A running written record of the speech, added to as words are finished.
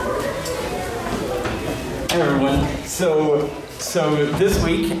Hey everyone. So this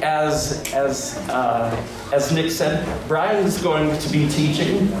week, as Nick said, Brian is going to be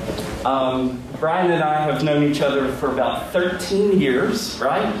teaching. Brian and I have known each other for about 13 years,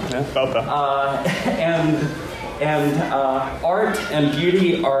 right? Yeah, about that. And art and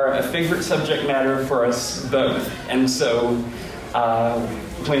beauty are a favorite subject matter for us both. And so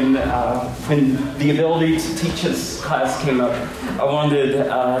when the ability to teach this class came up, I wanted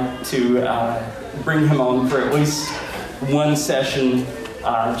to bring him on for at least one session,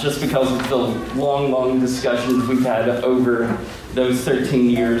 just because of the long discussions we've had over those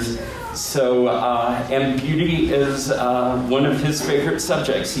 13 years. So, and beauty is one of his favorite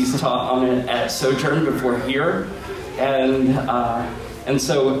subjects. He's taught on it at Sojourn before here, and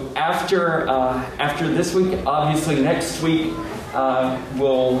so after this week, obviously next week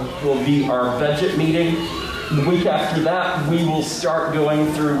will be our budget meeting. The week after that, we will start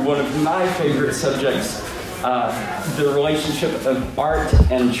going through one of my favorite subjects, the relationship of art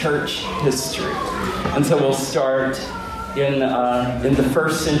and church history. And so we'll start in the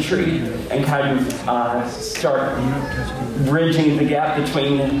first century and kind of start bridging the gap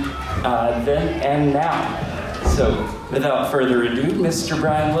between then and now. So without further ado, Mr.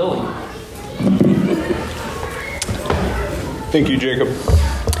 Brian Lilly. Thank you, Jacob.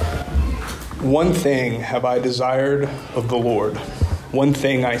 One thing have I desired of the Lord, one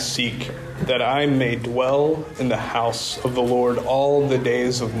thing I seek, that I may dwell in the house of the Lord all the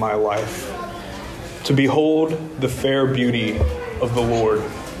days of my life, to behold the fair beauty of the Lord,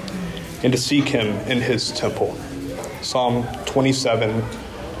 and to seek him in his temple. Psalm 27,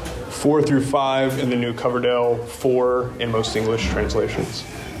 4 through 5 in the New Coverdale, 4 in most English translations.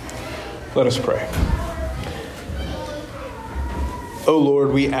 Let us pray. O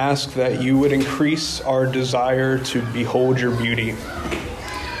Lord, we ask that you would increase our desire to behold your beauty.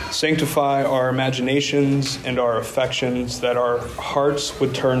 Sanctify our imaginations and our affections, that our hearts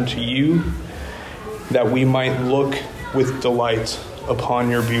would turn to you, that we might look with delight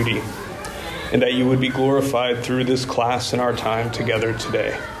upon your beauty, and that you would be glorified through this class and our time together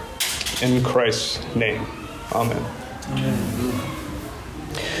today. In Christ's name, amen. Amen.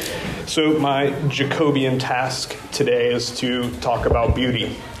 So my Jacobian task today is to talk about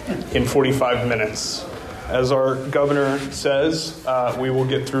beauty in 45 minutes. As our governor says, we will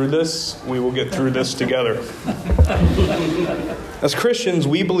get through this. We will get through this together. As Christians,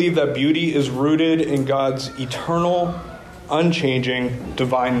 we believe that beauty is rooted in God's eternal, unchanging,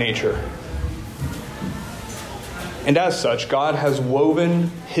 divine nature. And as such, God has woven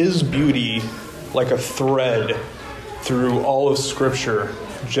his beauty like a thread through all of Scripture,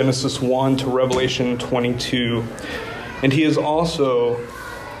 Genesis 1 to Revelation 22. And he has also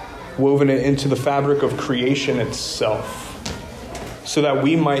woven it into the fabric of creation itself, so that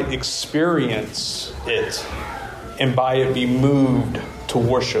we might experience it and by it be moved to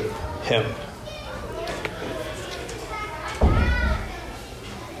worship him.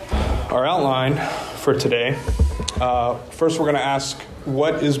 Our outline for today, first we're going to ask,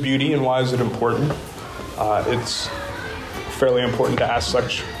 what is beauty and why is it important? It's fairly important to ask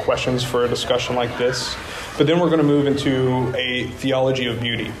such questions for a discussion like this. But then we're going to move into a theology of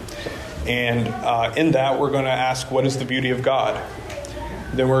beauty. And in that, we're going to ask, what is the beauty of God?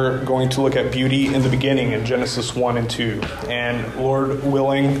 Then we're going to look at beauty in the beginning in Genesis 1 and 2. And Lord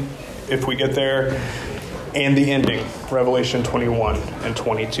willing, if we get there, and the ending, Revelation 21 and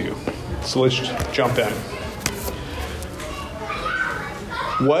 22. So let's jump in.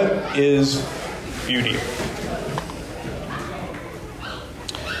 What is beauty?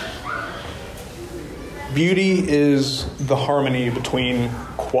 Beauty is the harmony between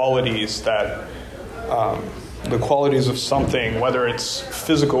qualities that, the qualities of something, whether it's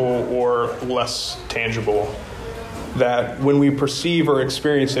physical or less tangible, that when we perceive or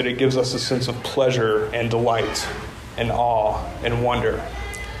experience it, it gives us a sense of pleasure and delight and awe and wonder.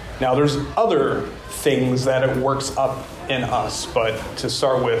 Now, there's other things that it works up in us, but to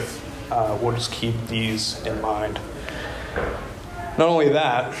start with, we'll just keep these in mind. Not only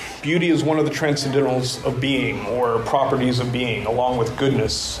that, beauty is one of the transcendentals of being, or properties of being, along with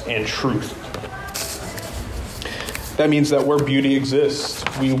goodness and truth. That means that where beauty exists,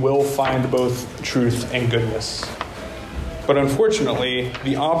 we will find both truth and goodness. But unfortunately,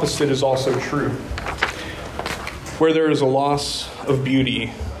 the opposite is also true. Where there is a loss of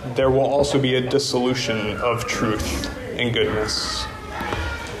beauty, there will also be a dissolution of truth and goodness.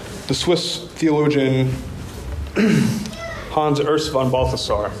 The Swiss theologian Hans Urs von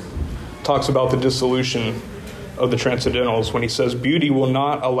Balthasar talks about the dissolution of the transcendentals when he says, beauty will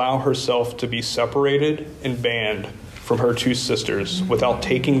not allow herself to be separated and banned from her two sisters without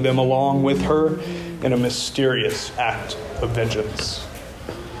taking them along with her in a mysterious act of vengeance.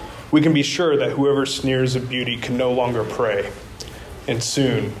 We can be sure that whoever sneers at beauty can no longer pray, and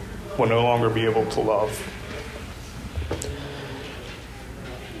soon will no longer be able to love.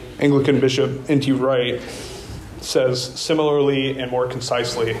 Anglican Bishop N.T. Wright says similarly and more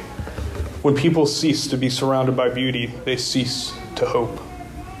concisely, when people cease to be surrounded by beauty, they cease to hope.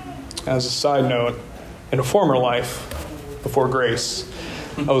 As a side note, in a former life, before grace,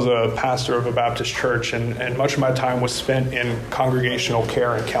 I was a pastor of a Baptist church, and much of my time was spent in congregational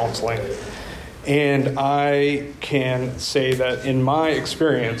care and counseling. And I can say that in my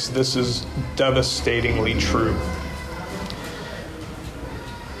experience, this is devastatingly true.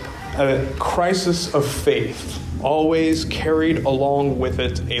 A crisis of faith always carried along with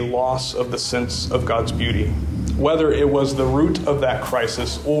it a loss of the sense of God's beauty, whether it was the root of that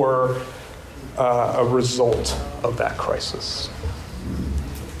crisis or a result of that crisis.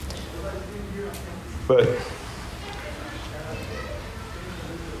 But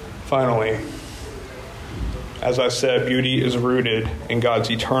finally, as I said, beauty is rooted in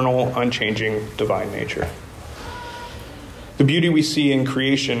God's eternal, unchanging, divine nature. The beauty we see in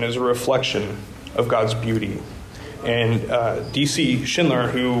creation is a reflection of God's beauty. And D.C. Schindler,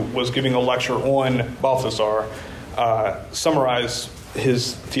 who was giving a lecture on Balthasar, summarized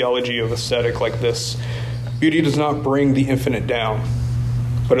his theology of aesthetic like this: beauty does not bring the infinite down,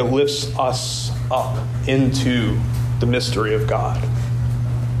 but it lifts us up into the mystery of God.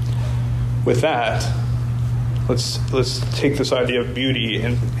 With that, let's take this idea of beauty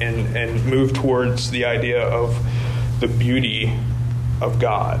and move towards the idea of the beauty of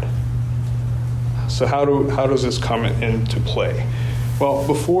God. So how does this come into play? Well,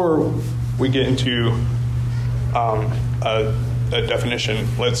 before we get into a definition,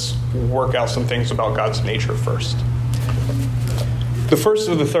 let's work out some things about God's nature first. The first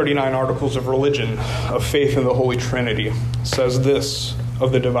of the 39 articles of religion, of faith in the Holy Trinity, says this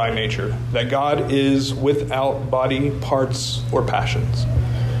of the divine nature: that God is without body, parts, or passions.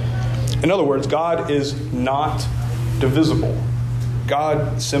 In other words, God is not divisible.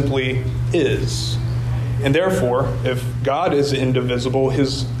 God simply is. And therefore, if God is indivisible,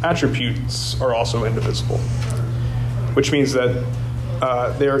 his attributes are also indivisible, which means that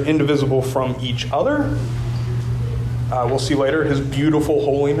they are indivisible from each other. We'll see later his beautiful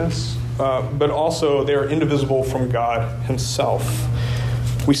holiness, but also they are indivisible from God himself.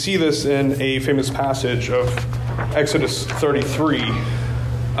 We see this in a famous passage of Exodus 33,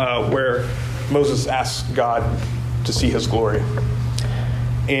 where Moses asks God to see his glory.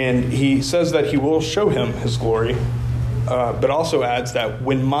 And he says that he will show him his glory, but also adds that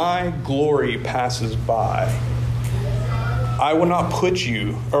when my glory passes by, I will not put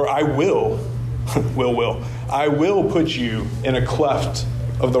you, or I will put you in a cleft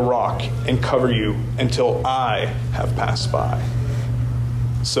of the rock and cover you until I have passed by.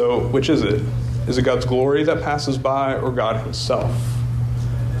 So, which is it? Is it God's glory that passes by, or God himself?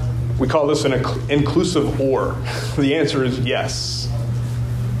 We call this an inclusive or. The answer is yes.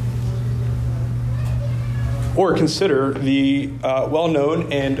 Or consider the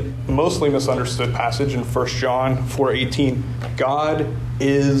well-known and mostly misunderstood passage in 1 John 4:18. God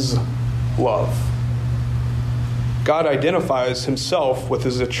is love. God identifies himself with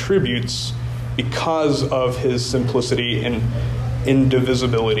his attributes because of his simplicity and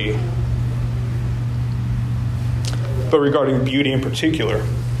indivisibility. But regarding beauty in particular,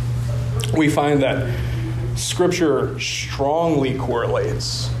 we find that Scripture strongly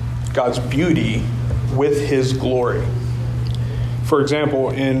correlates God's beauty with his glory. For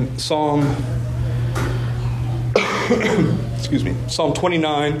example, in Psalm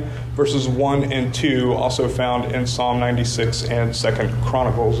 29, verses 1 and 2, also found in Psalm 96 and 2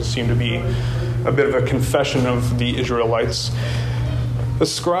 Chronicles, seem to be a bit of a confession of the Israelites.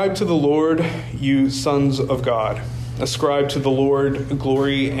 Ascribe to the Lord, you sons of God. Ascribe to the Lord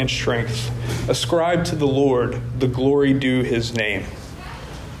glory and strength. Ascribe to the Lord the glory due his name.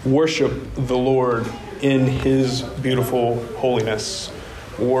 Worship the Lord in his beautiful holiness,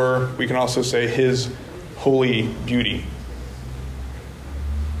 or we can also say his holy beauty.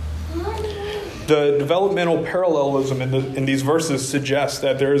 The developmental parallelism in these verses suggests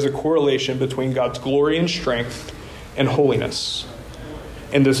that there is a correlation between God's glory and strength and holiness.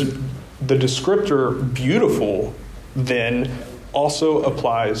 And the descriptor beautiful then also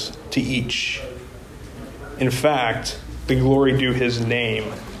applies to each. In fact, the glory due his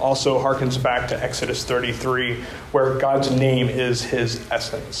name also harkens back to Exodus 33, where God's name is his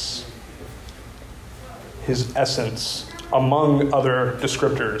essence. His essence, among other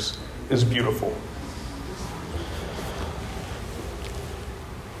descriptors, is beautiful.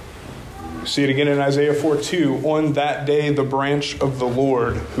 See it again in Isaiah 4:2. On that day, the branch of the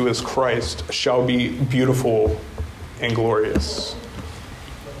Lord, who is Christ, shall be beautiful and glorious.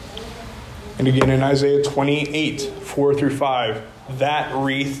 And again in Isaiah 28:4-5. That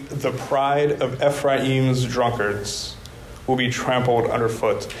wreath, the pride of Ephraim's drunkards, will be trampled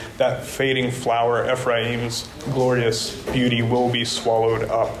underfoot. That fading flower, Ephraim's glorious beauty, will be swallowed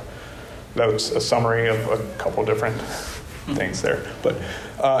up. That's a summary of a couple different things there. But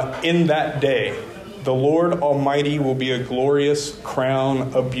in that day, the Lord Almighty will be a glorious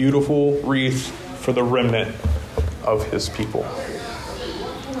crown, a beautiful wreath for the remnant of his people.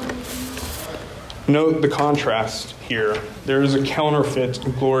 Note the contrast here. There is a counterfeit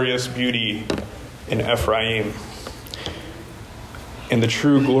glorious beauty in Ephraim and the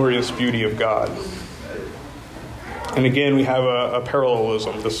true glorious beauty of God. And again, we have a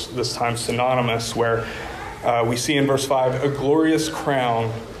parallelism, this time synonymous, where we see in verse 5, a glorious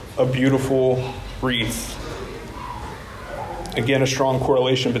crown, a beautiful wreath. Again, a strong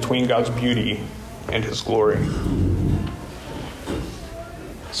correlation between God's beauty and his glory.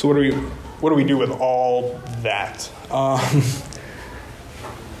 So what do we do with all that?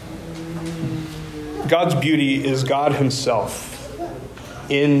 God's beauty is God himself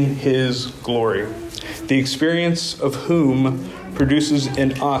in his glory, the experience of whom produces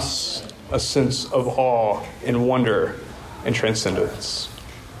in us a sense of awe and wonder and transcendence.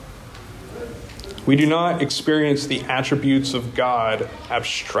 We do not experience the attributes of God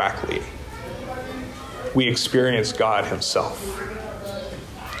abstractly. We experience God himself.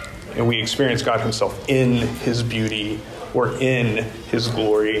 And we experience God himself in his beauty, or in his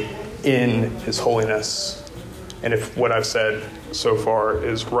glory, in his holiness. And if what I've said so far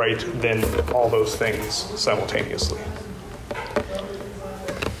is right, then all those things simultaneously.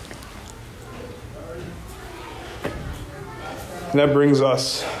 And that brings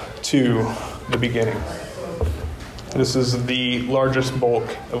us to the beginning. This is the largest bulk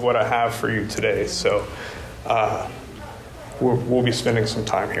of what I have for you today, so we'll be spending some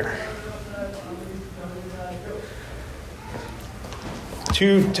time here.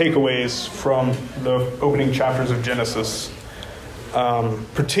 Two takeaways from the opening chapters of Genesis,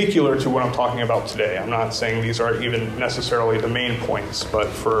 particular to what I'm talking about today. I'm not saying these are even necessarily the main points, but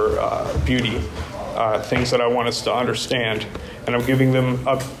for beauty, things that I want us to understand. And I'm giving them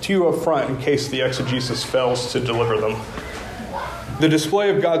up to you up front in case the exegesis fails to deliver them. The display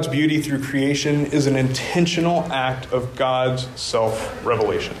of God's beauty through creation is an intentional act of God's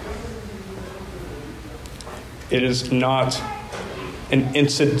self-revelation. It is not an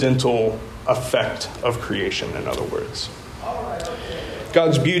incidental effect of creation, in other words.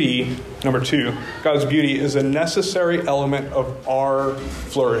 God's beauty, number two, God's beauty is a necessary element of our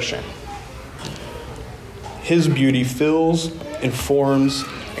flourishing. His beauty fills, informs,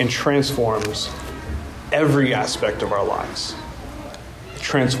 and transforms every aspect of our lives. It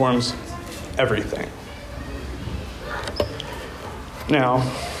transforms everything. Now,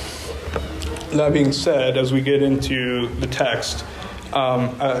 that being said, as we get into the text,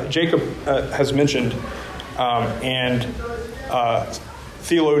 Jacob has mentioned, and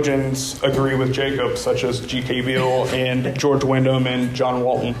theologians agree with Jacob, such as G.K. Beale and George Wyndham and John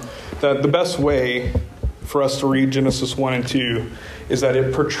Walton, that the best way for us to read Genesis 1 and 2 is that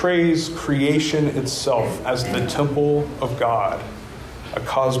it portrays creation itself as the temple of God, a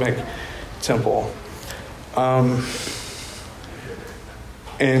cosmic temple.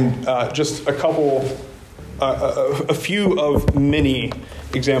 Just a few of many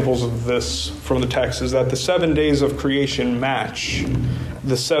examples of this from the text is that the 7 days of creation match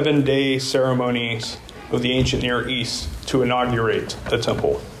the 7-day ceremonies of the ancient Near East to inaugurate the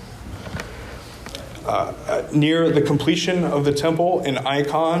temple. Near the completion of the temple, an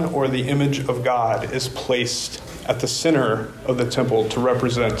icon or the image of God is placed at the center of the temple to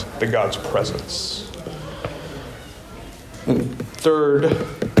represent the God's presence. And third,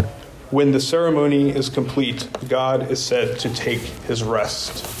 when the ceremony is complete, God is said to take his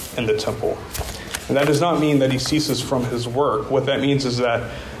rest in the temple. And that does not mean that he ceases from his work. What that means is that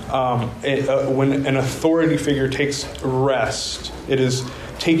when an authority figure takes rest, it is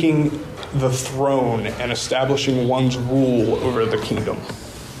taking the throne and establishing one's rule over the kingdom.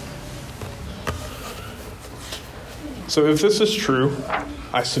 So if this is true,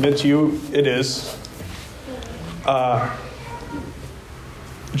 I submit to you it is.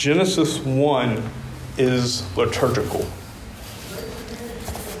 Genesis 1 is liturgical.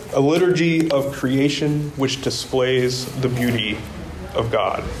 A liturgy of creation which displays the beauty of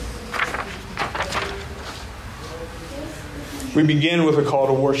God. We begin with a call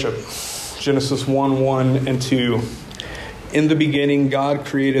to worship. Genesis 1:1 and 2. In the beginning, God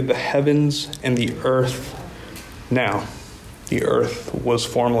created the heavens and the earth. Now, the earth was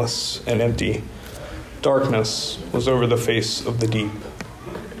formless and empty. Darkness was over the face of the deep,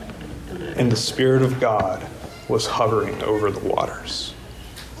 and the Spirit of God was hovering over the waters.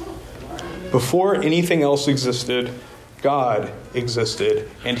 Before anything else existed, God existed,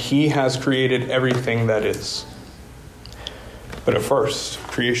 and he has created everything that is. But at first,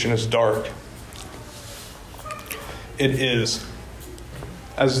 creation is dark. It is,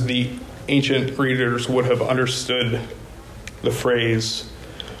 as the ancient readers would have understood the phrase,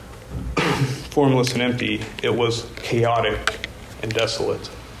 formless and empty, it was chaotic and desolate.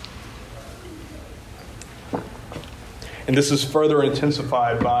 And this is further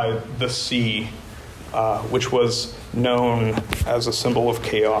intensified by the sea, which was known as a symbol of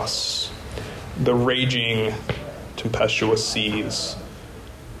chaos, the raging, tempestuous seas.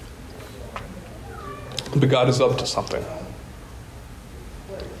 But God is up to something.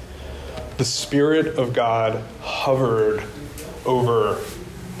 The Spirit of God hovered over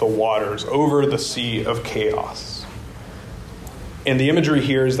the waters, over the sea of chaos. And the imagery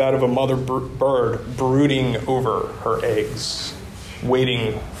here is that of a mother bird brooding over her eggs,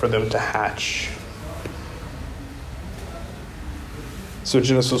 waiting for them to hatch. So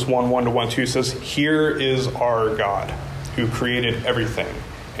Genesis 1:1-1:2 says, "Here is our God, who created everything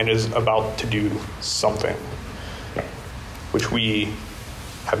and is about to do something," which we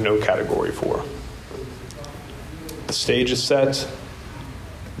have no category for. The stage is set.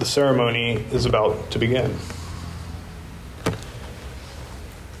 The ceremony is about to begin.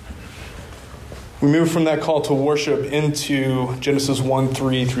 We move from that call to worship into Genesis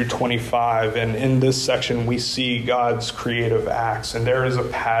 1:3-25, and in this section we see God's creative acts, and there is a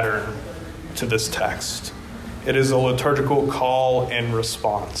pattern to this text. It is a liturgical call and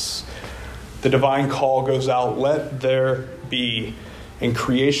response. The divine call goes out, "Let there be," and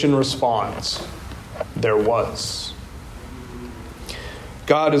creation responds, "There was."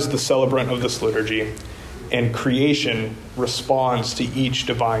 God is the celebrant of this liturgy, and creation responds to each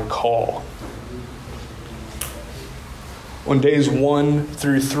divine call. On days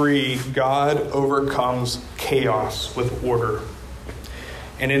 1-3, God overcomes chaos with order.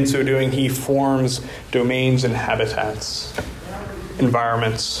 And in so doing, he forms domains and habitats,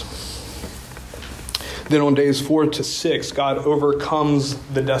 environments. Then on days 4-6, God overcomes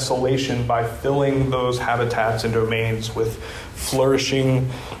the desolation by filling those habitats and domains with flourishing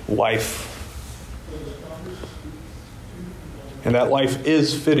life. And that life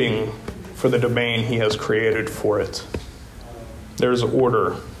is fitting for the domain he has created for it. There is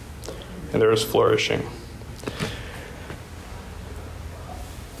order, and there is flourishing.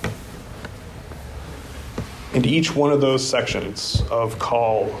 And each one of those sections of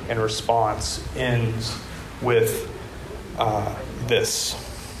call and response ends with this.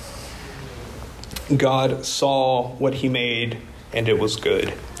 God saw what he made, and it was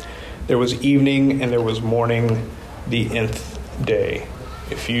good. There was evening and there was morning, the nth day.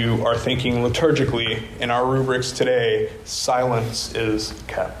 If you are thinking liturgically in our rubrics today, silence is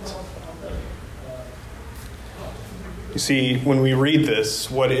kept. You see, when we read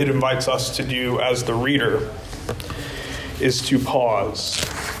this, what it invites us to do as the reader is to pause,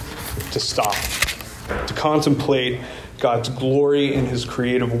 to stop, to contemplate God's glory in his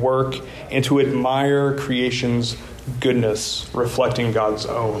creative work, and to admire creation's goodness, reflecting God's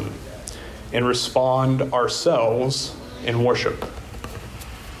own, and respond ourselves in worship.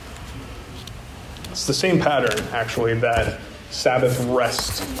 It's the same pattern, actually, that Sabbath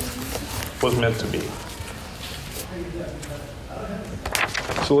rest was meant to be.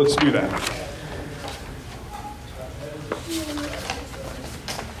 So let's do that.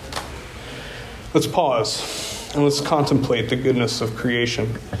 Let's pause and let's contemplate the goodness of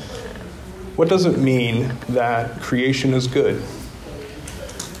creation. What does it mean that creation is good?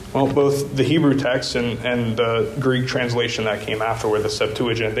 Well, both the Hebrew text and the Greek translation that came afterward, the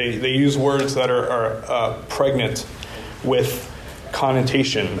Septuagint, they use words that are pregnant with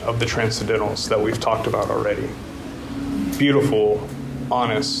connotation of the transcendentals that we've talked about already. Beautiful,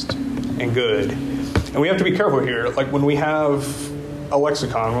 honest, and good. And we have to be careful here. Like when we have a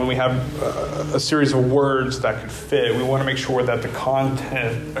lexicon, when we have a series of words that could fit, we want to make sure that the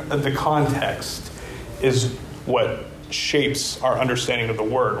context is what shapes our understanding of the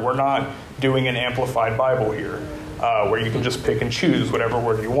word. We're not doing an amplified Bible here, where you can just pick and choose whatever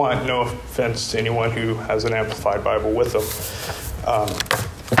word you want. No offense to anyone who has an amplified Bible with them.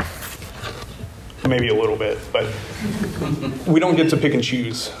 Maybe a little bit, but we don't get to pick and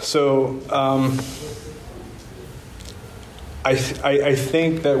choose. So I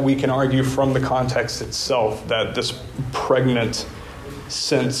think that we can argue from the context itself that this pregnant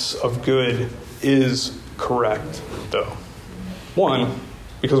sense of good is correct, though. One,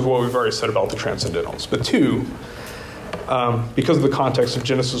 because of what we've already said about the transcendentals. But two, because of the context of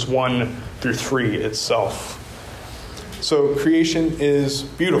Genesis 1 through 3 itself. So creation is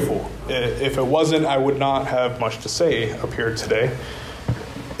beautiful. If it wasn't, I would not have much to say up here today.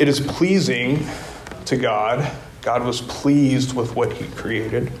 It is pleasing to God. God was pleased with what he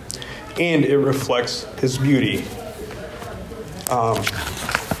created, and it reflects his beauty.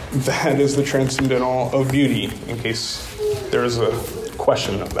 That is the transcendental of beauty, in case there is a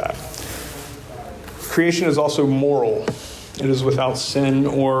question of that. Creation is also moral. It is without sin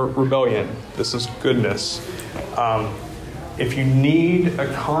or rebellion. This is goodness. If you need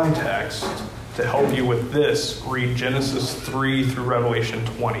a context to help you with this, read Genesis 3 through Revelation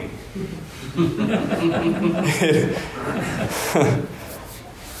 20.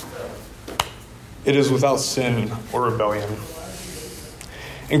 It is without sin or rebellion.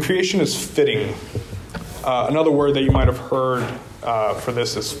 And creation is fitting. Another word that you might have heard for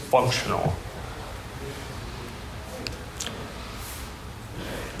this is functional.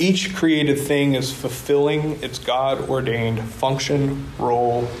 Each created thing is fulfilling its God-ordained function,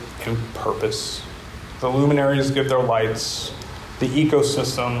 role, and purpose. The luminaries give their lights. The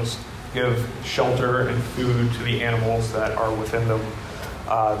ecosystems give shelter and food to the animals that are within them.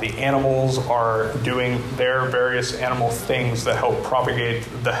 The animals are doing their various animal things that help propagate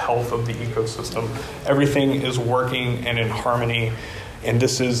the health of the ecosystem. Everything is working and in harmony, and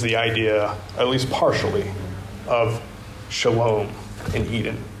this is the idea, at least partially, of shalom in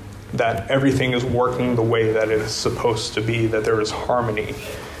Eden. That everything is working the way that it is supposed to be, that there is harmony,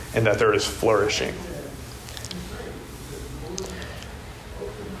 and that there is flourishing.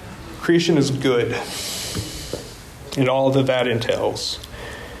 Creation is good, and all that entails.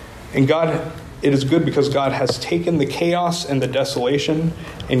 And God, it is good because God has taken the chaos and the desolation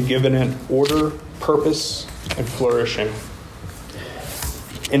and given it order, purpose, and flourishing.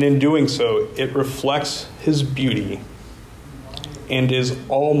 And in doing so, it reflects his beauty and is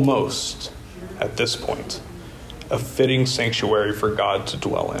almost, at this point, a fitting sanctuary for God to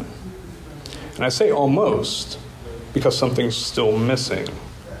dwell in. And I say almost because something's still missing.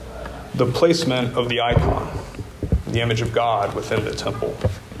 The placement of the icon, the image of God within the temple.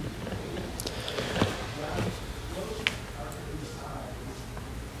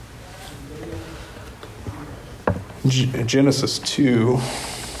 Genesis 2,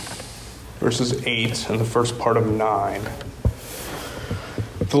 verses 8 and the first part of 9.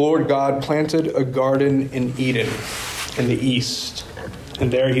 The Lord God planted a garden in Eden in the east,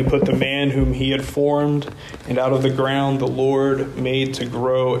 and there he put the man whom he had formed, and out of the ground the Lord made to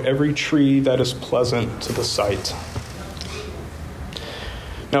grow every tree that is pleasant to the sight.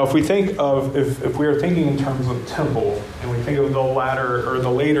 Now, if we think of, if we are thinking in terms of temple, and we think of the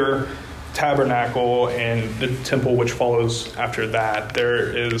later tabernacle and the temple which follows after that, there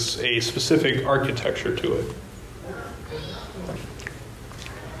is a specific architecture to it.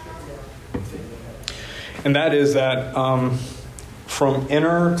 And that is that from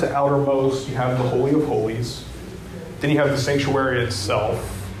inner to outermost, you have the Holy of Holies. Then you have the sanctuary itself.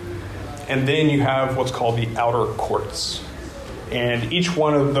 And then you have what's called the outer courts. And each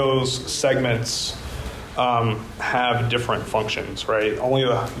one of those segments have different functions, right? Only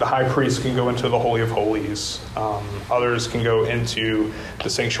the high priest can go into the Holy of Holies. Others can go into the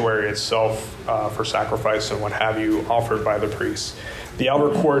sanctuary itself for sacrifice and what have you offered by the priest. The outer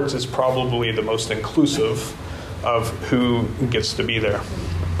courts is probably the most inclusive of who gets to be there.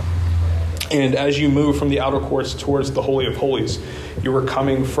 And as you move from the outer courts towards the Holy of Holies, you are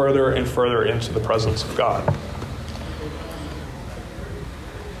coming further and further into the presence of God.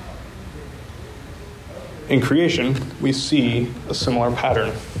 In creation, we see a similar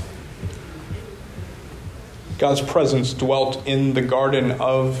pattern. God's presence dwelt in the Garden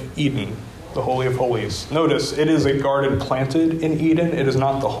of Eden, the Holy of Holies. Notice, it is a garden planted in Eden. It is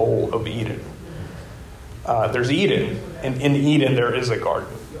not the whole of Eden. There's Eden, and in Eden there is a garden.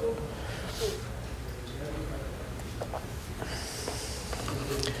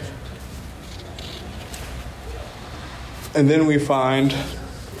 And then we find,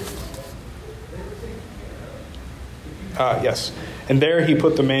 and there he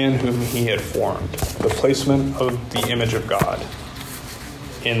put the man whom he had formed, the placement of the image of God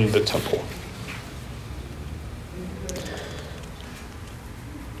in the temple.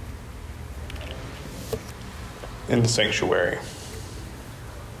 In the sanctuary.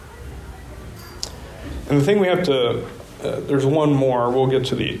 And the thing we have to, there's one more, we'll get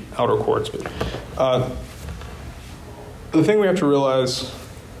to the outer courts, but the thing we have to realize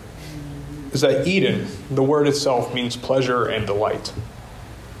is that Eden, the word itself, means pleasure and delight.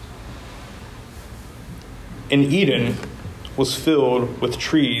 And Eden was filled with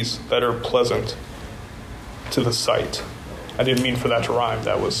trees that are pleasant to the sight. I didn't mean for that to rhyme.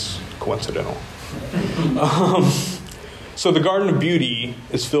 That was coincidental. So the Garden of Beauty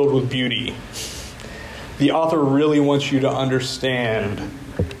is filled with beauty. The author really wants you to understand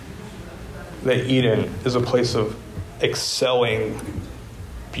that Eden is a place of excelling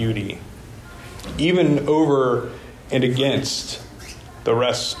beauty, even over and against the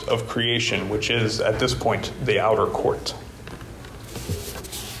rest of creation, which is, at this point, the outer court.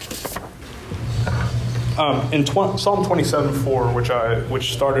 In Psalm 27:4,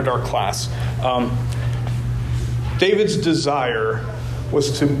 which started our class, David's desire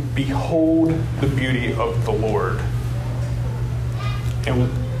was to behold the beauty of the Lord.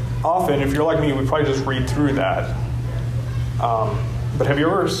 And often, if you're like me, we probably just read through that. But have you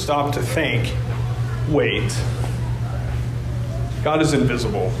ever stopped to think, wait, God is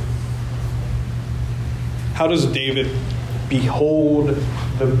invisible. How does David behold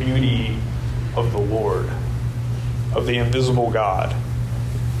the beauty of the Lord, of the invisible God?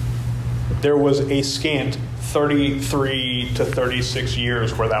 There was a scant 33 to 36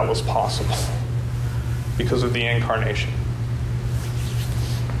 years where that was possible because of the incarnation.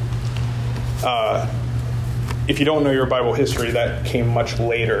 If you don't know your Bible history, that came much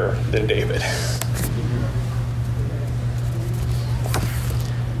later than David.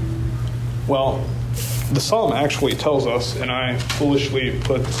 Well, the psalm actually tells us, and I foolishly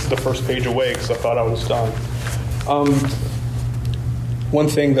put the first page away because I thought I was done. One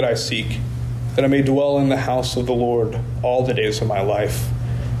thing that I seek, that I may dwell in the house of the Lord all the days of my life,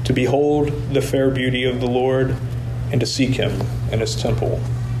 to behold the fair beauty of the Lord and to seek him in his temple.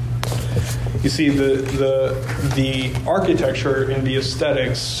 You see, the architecture and the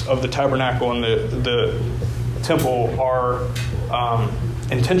aesthetics of the tabernacle and the temple are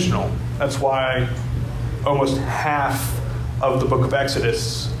intentional. That's why almost half of the book of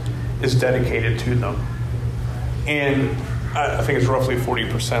Exodus is dedicated to them. And I think it's roughly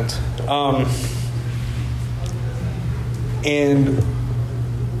 40%. And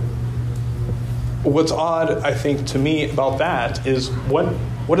what's odd, I think, to me about that is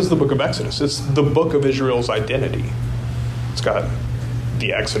what is the book of Exodus? It's the book of Israel's identity. It's got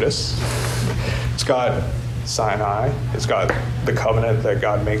the Exodus. It's got Sinai. It's got the covenant that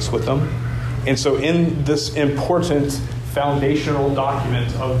God makes with them. And so in this important foundational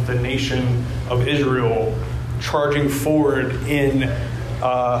document of the nation of Israel charging forward in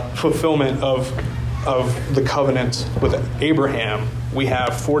fulfillment of the covenant with Abraham, we have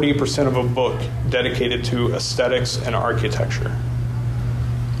 40% of a book dedicated to aesthetics and architecture.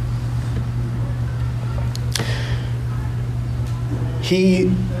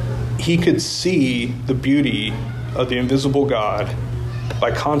 He could see the beauty of the invisible God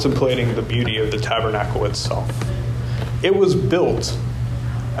by contemplating the beauty of the tabernacle itself. It was built,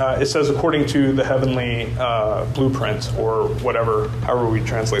 it says, according to the heavenly blueprint, or whatever, however we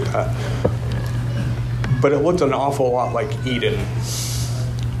translate that. But it looked an awful lot like Eden,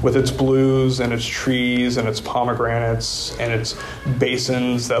 with its blues and its trees and its pomegranates and its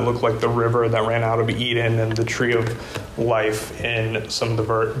basins that look like the river that ran out of Eden, and the tree of life in some of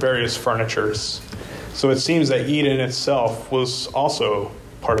the various furnitures. So it seems that Eden itself was also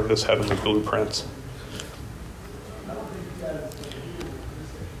part of this heavenly blueprint.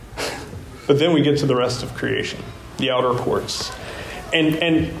 But then we get to the rest of creation, the outer courts.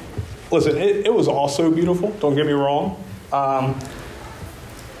 And listen, it was also beautiful, don't get me wrong.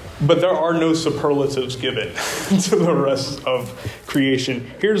 But there are no superlatives given to the rest of creation.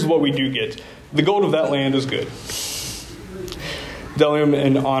 Here's what we do get. The gold of that land is good. Bdellium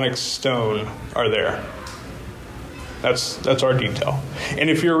and onyx stone are there. That's our detail. And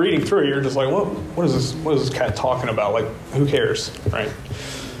if you're reading through it, you're just like, well, what is this cat talking about? Like, who cares, right?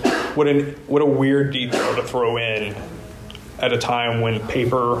 What a weird detail to throw in at a time when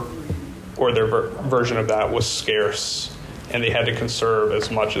paper or their version of that was scarce, and they had to conserve as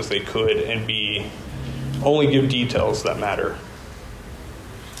much as they could and only give details that matter.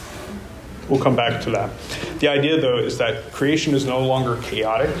 We'll come back to that. The idea, though, is that creation is no longer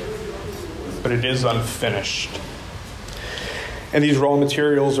chaotic, but it is unfinished. And these raw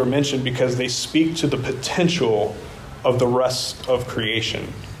materials are mentioned because they speak to the potential of the rest of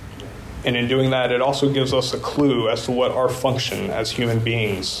creation. And in doing that, it also gives us a clue as to what our function as human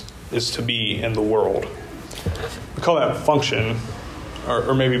beings is to be in the world. We call that function,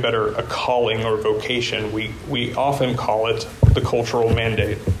 or maybe better, a calling or vocation. We often call it the cultural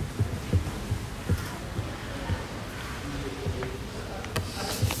mandate.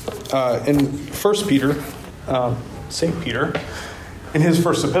 In 1 Peter, St. Peter, in his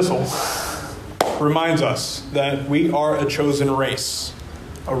first epistle, reminds us that we are a chosen race,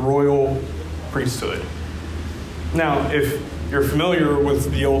 a royal priesthood. Now, if you're familiar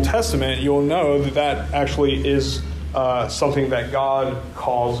with the Old Testament, you'll know that that actually is something that God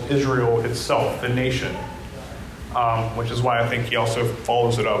calls Israel itself, the nation, which is why I think he also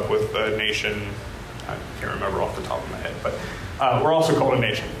follows it up with the nation. I can't remember off the top of my head, but we're also called a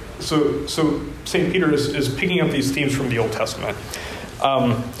nation. So St. Peter is picking up these themes from the Old Testament.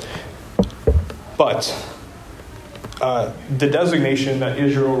 But the designation that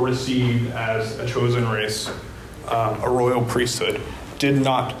Israel received as a chosen race, a royal priesthood, did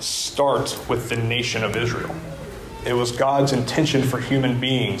not start with the nation of Israel. It was God's intention for human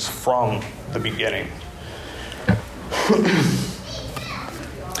beings from the beginning.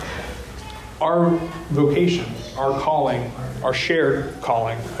 Our vocation, our calling, our shared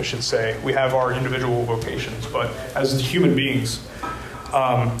calling, I should say. We have our individual vocations, but as human beings,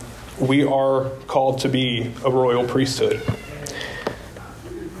 we are called to be a royal priesthood.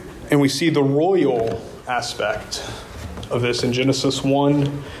 And we see the royal aspect of this in Genesis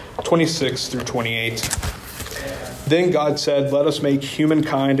 1:26 through 28. Then God said, "Let us make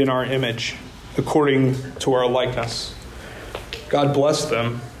humankind in our image, according to our likeness." God blessed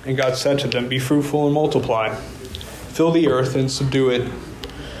them, and God said to them, "Be fruitful and multiply. Fill the earth and subdue it.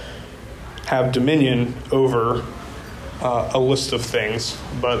 Have dominion over," a list of things,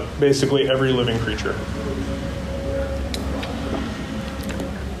 but basically every living creature.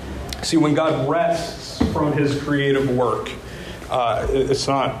 See, when God rests from his creative work, it's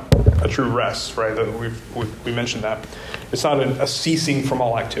not a true rest, right? We mentioned that. It's not a ceasing from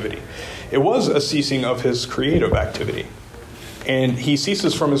all activity. It was a ceasing of his creative activity. And he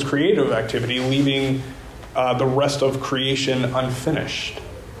ceases from his creative activity, leaving the rest of creation unfinished.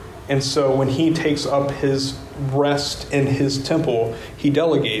 And so when he takes up his rest in his temple, he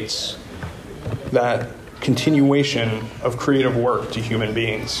delegates that continuation of creative work to human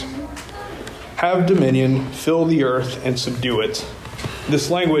beings. Have dominion, fill the earth, and subdue it. This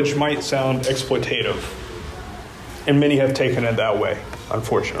language might sound exploitative, and many have taken it that way,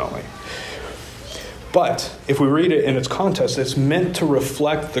 unfortunately. But if we read it in its context, it's meant to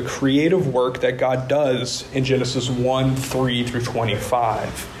reflect the creative work that God does in Genesis 1:3 through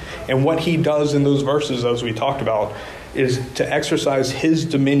 25. And what he does in those verses, as we talked about, is to exercise his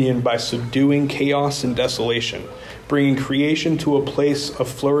dominion by subduing chaos and desolation, bringing creation to a place of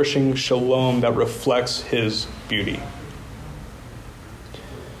flourishing shalom that reflects his beauty.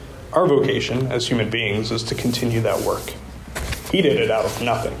 Our vocation as human beings is to continue that work. He did it out of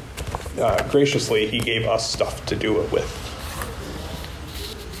nothing. Graciously, he gave us stuff to do it with.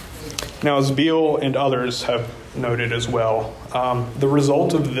 Now, as Beale and others have noted as well, the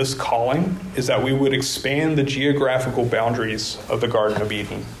result of this calling is that we would expand the geographical boundaries of the Garden of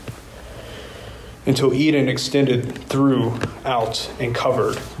Eden until Eden extended throughout and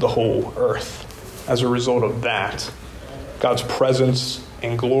covered the whole earth. As a result of that, God's presence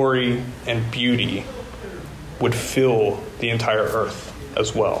and glory and beauty would fill the entire earth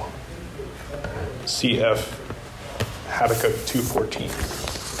as well. CF Habakkuk 2:14.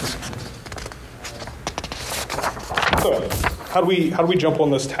 So, how do we jump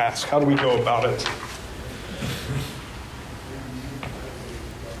on this task? How do we go about it?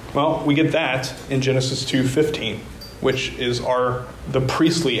 Well, we get that in Genesis 2:15, which is the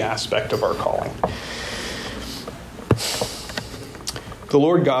priestly aspect of our calling. The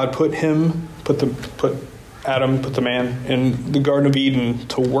Lord God put the man in the Garden of Eden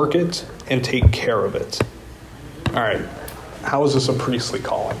to work it and take care of it. All right, how is this a priestly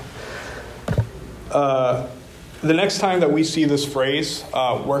calling? The next time that we see this phrase,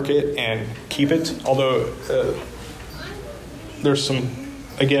 work it and keep it, although there's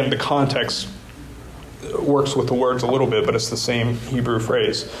the context works with the words a little bit, but it's the same Hebrew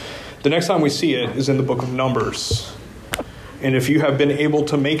phrase. The next time we see it is in the book of Numbers. And if you have been able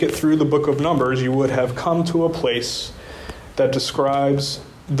to make it through the book of Numbers, you would have come to a place that describes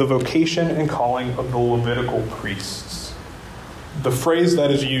the vocation and calling of the Levitical priests. The phrase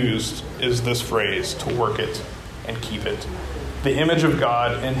that is used is this phrase, to work it and keep it. The image of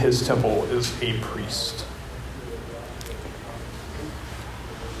God in his temple is a priest.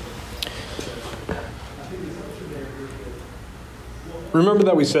 Remember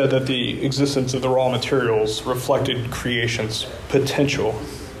that we said that the existence of the raw materials reflected creation's potential.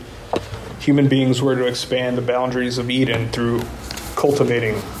 Human beings were to expand the boundaries of Eden through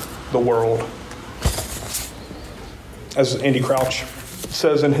cultivating the world. As Andy Crouch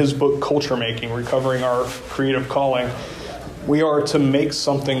says in his book, Culture Making, Recovering Our Creative Calling, We are to make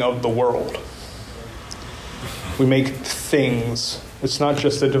something of the world. We make things. It's not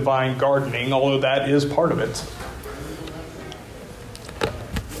just a divine gardening, although that is part of it.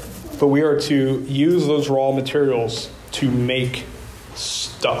 But we are to use those raw materials to make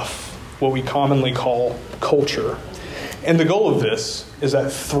stuff, what we commonly call culture. And the goal of this is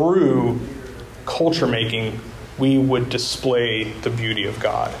that through culture making, we would display the beauty of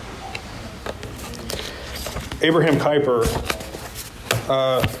God. Abraham Kuyper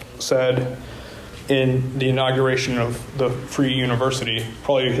said in the inauguration of the Free University,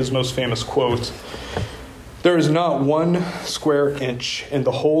 probably his most famous quote, "There is not one square inch in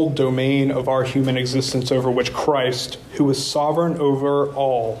the whole domain of our human existence over which Christ, who is sovereign over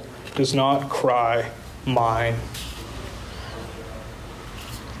all, does not cry, 'Mine.'"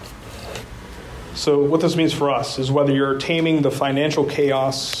 So what this means for us is whether you're taming the financial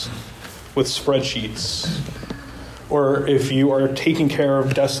chaos with spreadsheets, or if you are taking care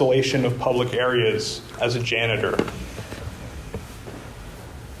of desolation of public areas as a janitor,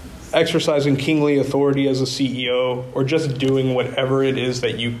 exercising kingly authority as a CEO, or just doing whatever it is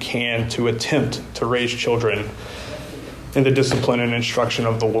that you can to attempt to raise children in the discipline and instruction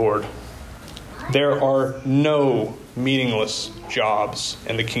of the Lord. There are no meaningless jobs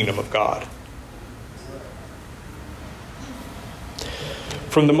in the kingdom of God.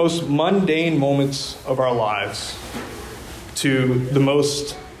 From the most mundane moments of our lives to the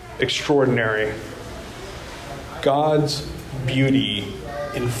most extraordinary, God's beauty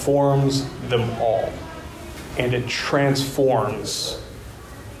informs them all, and it transforms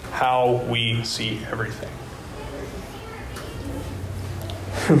how we see everything.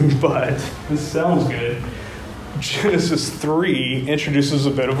 But this sounds good. Genesis 3 introduces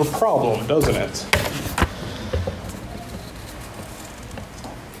a bit of a problem, doesn't it?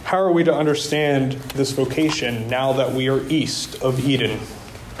 How are we to understand this vocation now that we are east of Eden?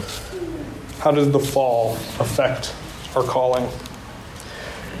 How does the fall affect our calling?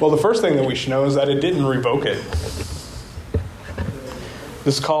 Well, the first thing that we should know is that it didn't revoke it.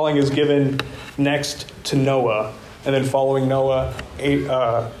 This calling is given next to Noah, and then following Noah,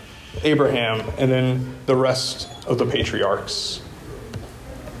 Abraham, and then the rest of the patriarchs.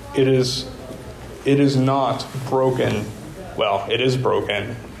 It is not broken. Well, it is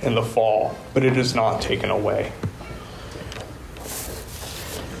broken in the fall, but it is not taken away.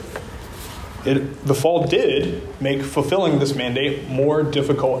 The fall did make fulfilling this mandate more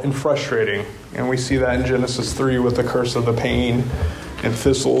difficult and frustrating. And we see that in Genesis 3 with the curse of the pain and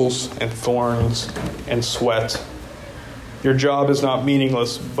thistles and thorns and sweat. Your job is not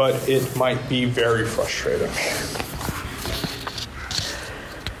meaningless, but it might be very frustrating.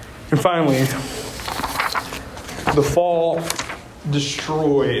 And finally, the fall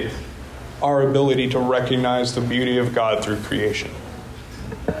destroyed our ability to recognize the beauty of God through creation.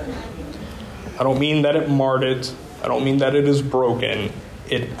 I don't mean that it marred it. I don't mean that it is broken.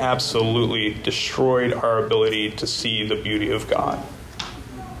 It absolutely destroyed our ability to see the beauty of God.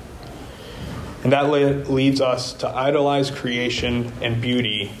 And that leads us to idolize creation and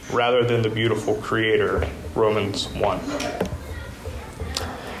beauty rather than the beautiful Creator, Romans 1.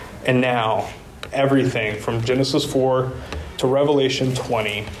 And now, everything from Genesis 4 to Revelation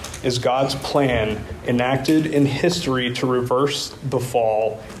 20 is God's plan enacted in history to reverse the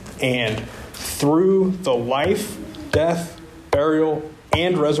fall, and through the life, death, burial,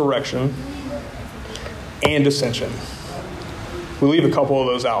 and resurrection, and ascension. We leave a couple of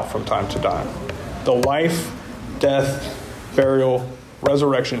those out from time to time. The life, death, burial,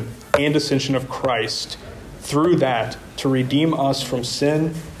 resurrection, and ascension of Christ, through that to redeem us from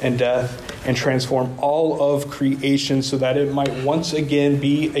sin and death and transform all of creation so that it might once again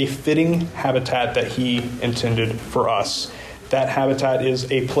be a fitting habitat that He intended for us. That habitat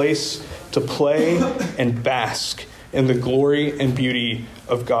is a place to play and bask in the glory and beauty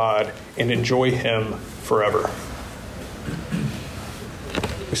of God and enjoy Him forever.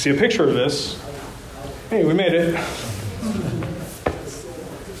 We see a picture of this. Hey, we made it.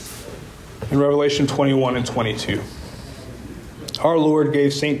 In Revelation 21 and 22. Our Lord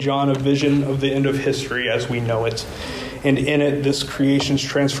gave St. John a vision of the end of history as we know it, and in it, this creation's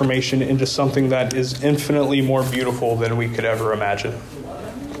transformation into something that is infinitely more beautiful than we could ever imagine.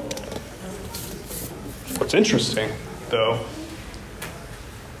 What's interesting, though,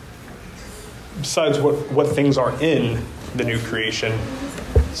 besides what things are in the new creation,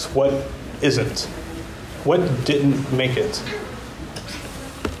 is what isn't. What didn't make it?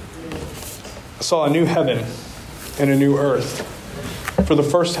 I saw a new heaven and a new earth. For the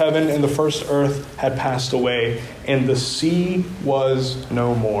first heaven and the first earth had passed away, and the sea was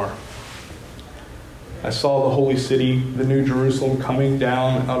no more. I saw the holy city, the new Jerusalem, coming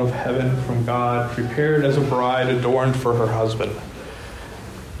down out of heaven from God, prepared as a bride adorned for her husband.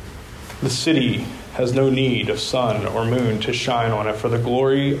 The city has no need of sun or moon to shine on it, for the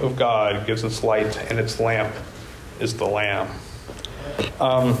glory of God gives its light, and its lamp is the Lamb.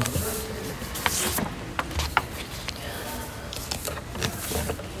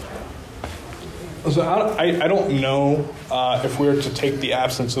 So I don't know if we were to take the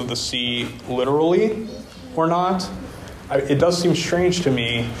absence of the sea literally or not. It does seem strange to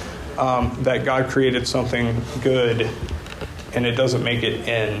me that God created something good and it doesn't make it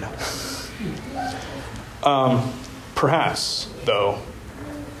end. Perhaps, though,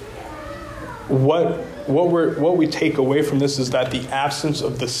 what we take away from this is that the absence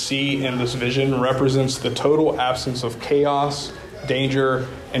of the sea in this vision represents the total absence of chaos, danger,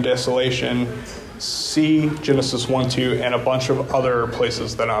 and desolation. See Genesis 1-2 and a bunch of other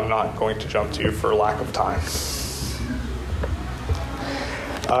places that I'm not going to jump to for lack of time.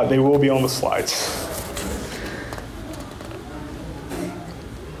 They will be on the slides.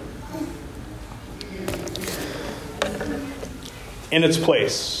 In its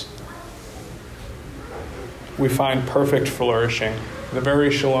place, we find perfect flourishing, the very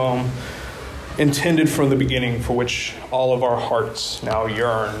shalom intended from the beginning, for which all of our hearts now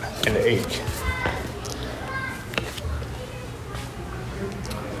yearn and ache.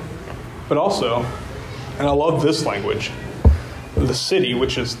 But also, and I love this language, the city,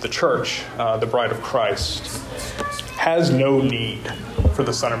 which is the church, the bride of Christ, has no need for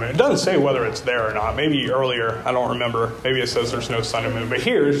the sun and moon. It doesn't say whether it's there or not. Maybe earlier, I don't remember. Maybe it says there's no sun and moon. But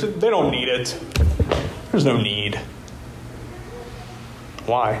here, they don't need it. There's no need.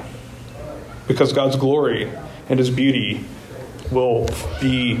 Why? Because God's glory and his beauty will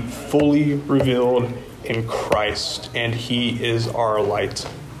be fully revealed in Christ, and he is our light.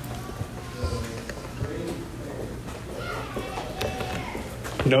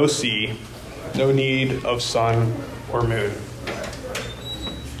 No sea, no need of sun or moon.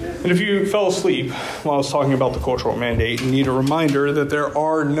 And if you fell asleep while I was talking about the cultural mandate, you need a reminder that there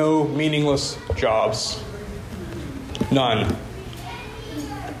are no meaningless jobs. None.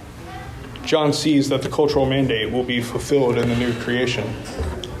 John sees that the cultural mandate will be fulfilled in the new creation.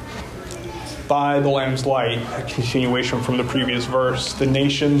 By the Lamb's light, a continuation from the previous verse, the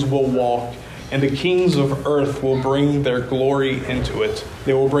nations will walk, and the kings of earth will bring their glory into it.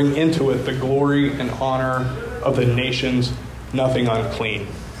 They will bring into it the glory and honor of the nations. Nothing unclean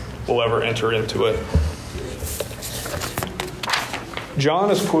will ever enter into it. John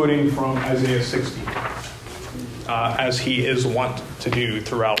is quoting from Isaiah 60, as he is wont to do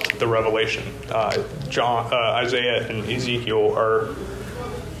throughout the Revelation. Isaiah and Ezekiel are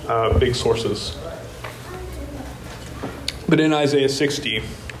big sources. But in Isaiah 60,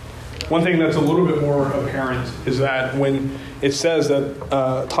 one thing that's a little bit more apparent is that when it says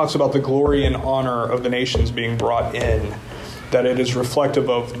that, talks about the glory and honor of the nations being brought in, that it is reflective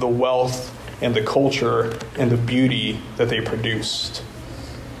of the wealth and the culture and the beauty that they produced.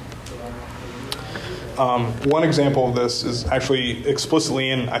 One example of this is actually explicitly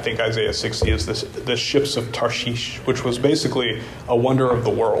in, I think, Isaiah 60, is the ships of Tarshish, which was basically a wonder of the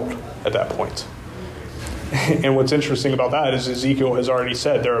world at that point. And what's interesting about that is Ezekiel has already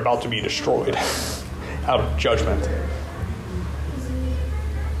said they're about to be destroyed out of judgment.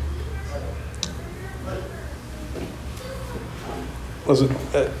 Listen,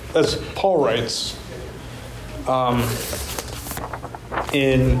 as Paul writes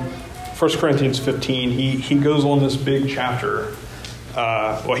in 1 Corinthians 15, he goes on this big chapter,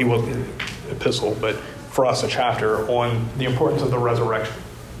 he will epistle, but for us a chapter on the importance of the resurrection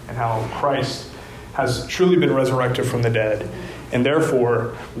and how Christ has truly been resurrected from the dead, and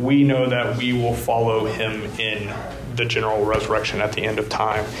therefore we know that we will follow him in the general resurrection at the end of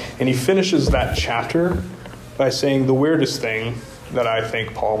time. And he finishes that chapter by saying the weirdest thing that I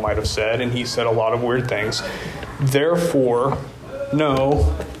think Paul might have said, and he said a lot of weird things. Therefore,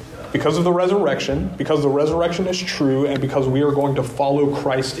 no, because of the resurrection, because the resurrection is true, and because we are going to follow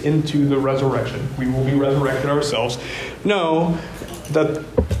Christ into the resurrection, we will be resurrected ourselves. Know that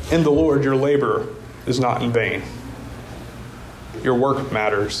in the Lord your labor is not in vain. Your work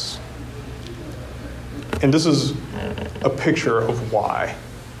matters. And this is a picture of why.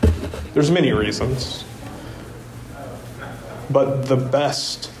 There's many reasons. But the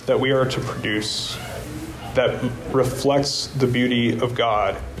best that we are to produce that reflects the beauty of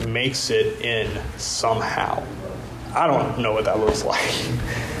God makes it in somehow. I don't know what that looks like.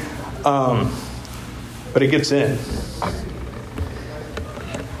 But it gets in.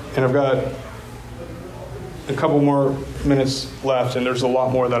 And I've got a couple more minutes left, and there's a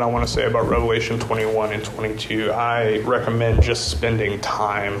lot more that I want to say about Revelation 21 and 22. I recommend just spending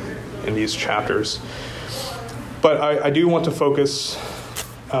time in these chapters. But I do want to focus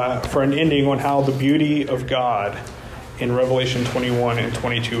for an ending on how the beauty of God in Revelation 21 and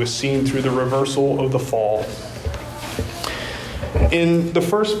 22 is seen through the reversal of the fall. In the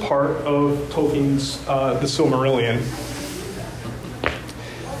first part of Tolkien's The Silmarillion,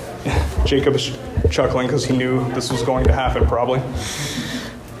 Jacob is chuckling because he knew this was going to happen probably.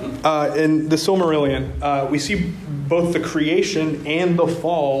 In The Silmarillion, we see both the creation and the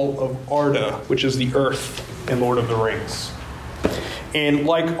fall of Arda, which is the earth in Lord of the Rings. And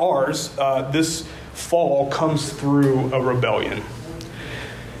like ours, this fall comes through a rebellion.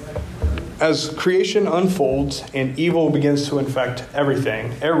 As creation unfolds and evil begins to infect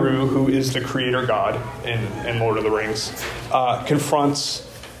everything, Eru, who is the creator god in Lord of the Rings, confronts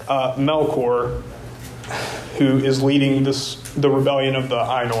Melkor, who is leading the rebellion of the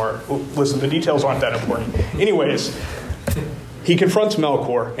Ainur. Listen, the details aren't that important. Anyways, he confronts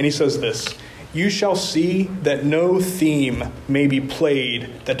Melkor and he says this: "You shall see that no theme may be played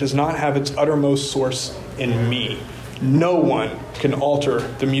that does not have its uttermost source in me. No one can alter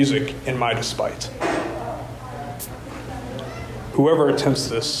the music in my despite. Whoever attempts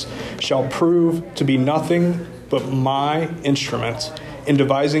this shall prove to be nothing but my instrument in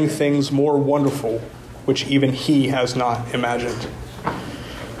devising things more wonderful, which even he has not imagined."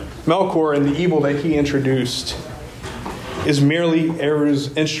 Melkor and the evil that he introduced is merely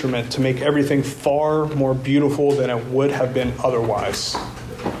Eru's instrument to make everything far more beautiful than it would have been otherwise.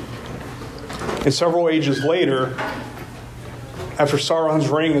 And several ages later, after Sauron's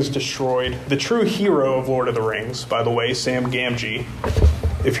ring is destroyed, the true hero of Lord of the Rings, by the way, Sam Gamgee,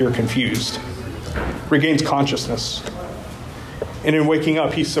 if you're confused, regains consciousness. And in waking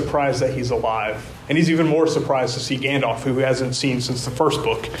up, he's surprised that he's alive. And he's even more surprised to see Gandalf, who he hasn't seen since the first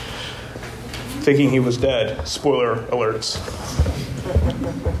book, thinking he was dead. Spoiler alerts.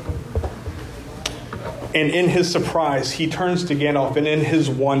 And in his surprise, he turns to Gandalf and in his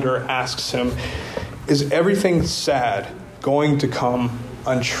wonder asks him, "Is everything sad going to come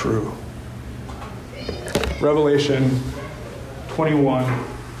untrue?" Revelation 21,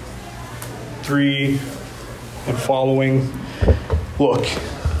 3 and following. "Look,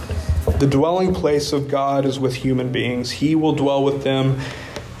 the dwelling place of God is with human beings. He will dwell with them,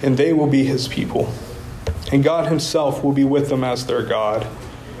 and they will be his people. And God himself will be with them as their God.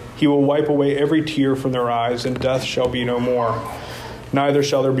 He will wipe away every tear from their eyes, and death shall be no more. Neither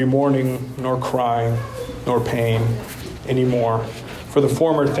shall there be mourning, nor crying, nor pain anymore, for the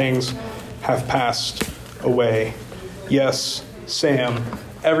former things have passed away." Yes, Sam,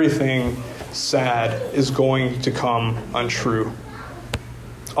 everything sad is going to come untrue.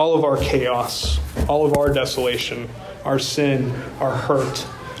 All of our chaos, all of our desolation, our sin, our hurt,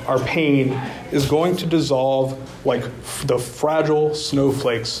 our pain is going to dissolve like the fragile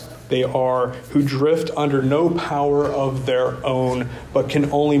snowflakes they are, who drift under no power of their own, but can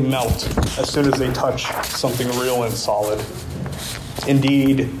only melt as soon as they touch something real and solid.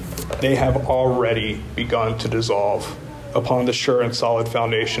 Indeed, they have already begun to dissolve upon the sure and solid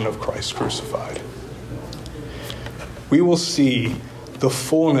foundation of Christ crucified. We will see the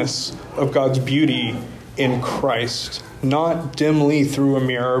fullness of God's beauty in Christ, not dimly through a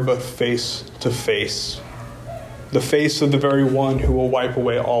mirror, but face to face. The face of the very one who will wipe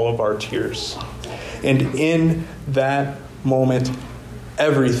away all of our tears. And in that moment,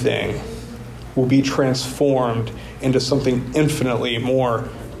 everything will be transformed into something infinitely more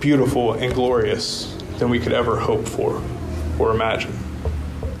beautiful and glorious than we could ever hope for or imagine.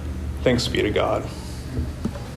 Thanks be to God.